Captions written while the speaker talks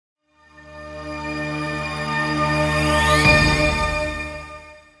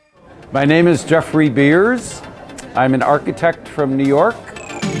My name is Jeffrey Biers. I'm an architect from New York.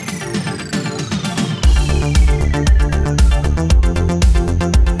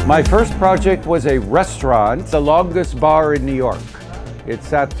 My first project was a restaurant, the longest bar in New York. It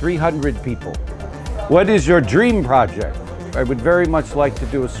sat 300 people. What is your dream project? I would very much like to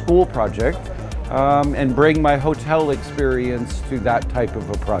do a school project and bring my hotel experience to that type of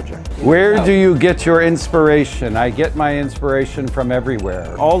a project. Where do you get your inspiration? I get my inspiration from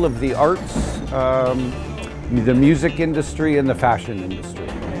everywhere. All of the arts, the music industry and the fashion industry.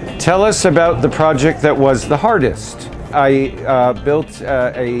 Tell us about the project that was the hardest. I built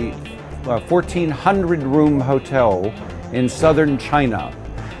a 1,400 room hotel in southern China.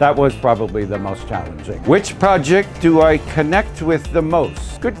 That was probably the most challenging. Which project do I connect with the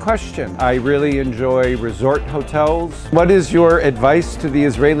most? Good question. I really enjoy resort hotels. What is your advice to the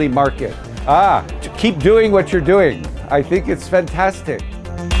Israeli market? To keep doing what you're doing. I think it's fantastic.